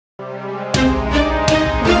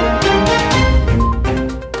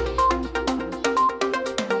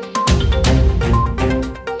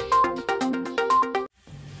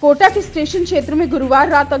कोटा के स्टेशन क्षेत्र में गुरुवार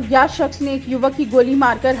रात अज्ञात शख्स ने एक युवक की गोली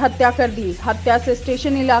मारकर हत्या कर दी। हत्या से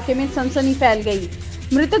स्टेशन इलाके में सनसनी फैल गई।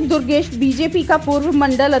 मृतक दुर्गेश बीजेपी का पूर्व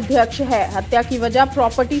मंडल अध्यक्ष है। हत्या की वजह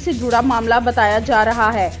प्रॉपर्टी से जुड़ा मामला बताया जा रहा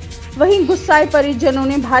है। वहीं गुस्साए परिजनों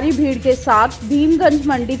ने भारी भीड़ के साथ भीमगंज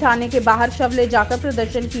मंडी थाने के बाहर शव ले जाकर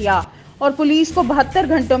प्रदर्शन किया और पुलिस को 72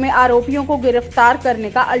 घंटों में आरोपियों को गिरफ्तार करने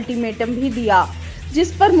का अल्टीमेटम भी दिया,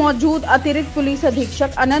 जिस पर मौजूद अतिरिक्त पुलिस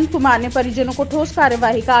अधीक्षक अनंत कुमार ने परिजनों को ठोस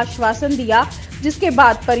कार्यवाही का आश्वासन दिया, जिसके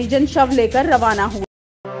बाद परिजन शव लेकर रवाना हुए।